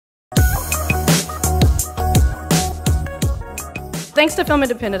thanks to Film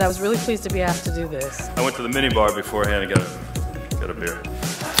Independent, I was really pleased to be asked to do this. I went to the mini bar beforehand and got a beer.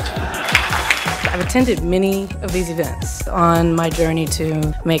 I've attended many of these events on my journey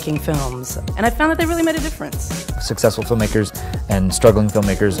to making films, and I found that they really made a difference. Successful filmmakers and struggling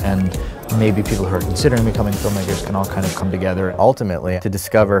filmmakers and maybe people who are considering becoming filmmakers can all kind of come together. Ultimately, to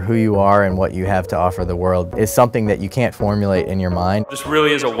discover who you are and what you have to offer the world is something that you can't formulate in your mind. This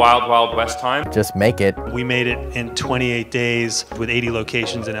really is a wild, wild west time. Just make it. We made it in 28 days with 80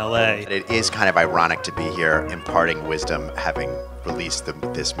 locations in LA. It is kind of ironic to be here imparting wisdom, having released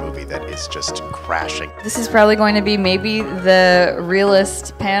this movie that is just crashing. This is probably going to be maybe the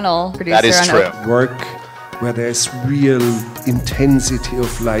realest panel producer. That is true. Work where there's real intensity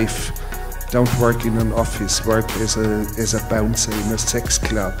of life. Don't work in an office, work as a bouncer in a sex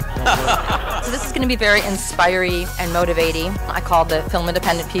club. So this is going to be very inspiring and motivating. I call the Film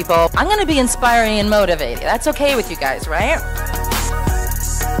Independent people. I'm going to be inspiring and motivating. That's okay with you guys, right?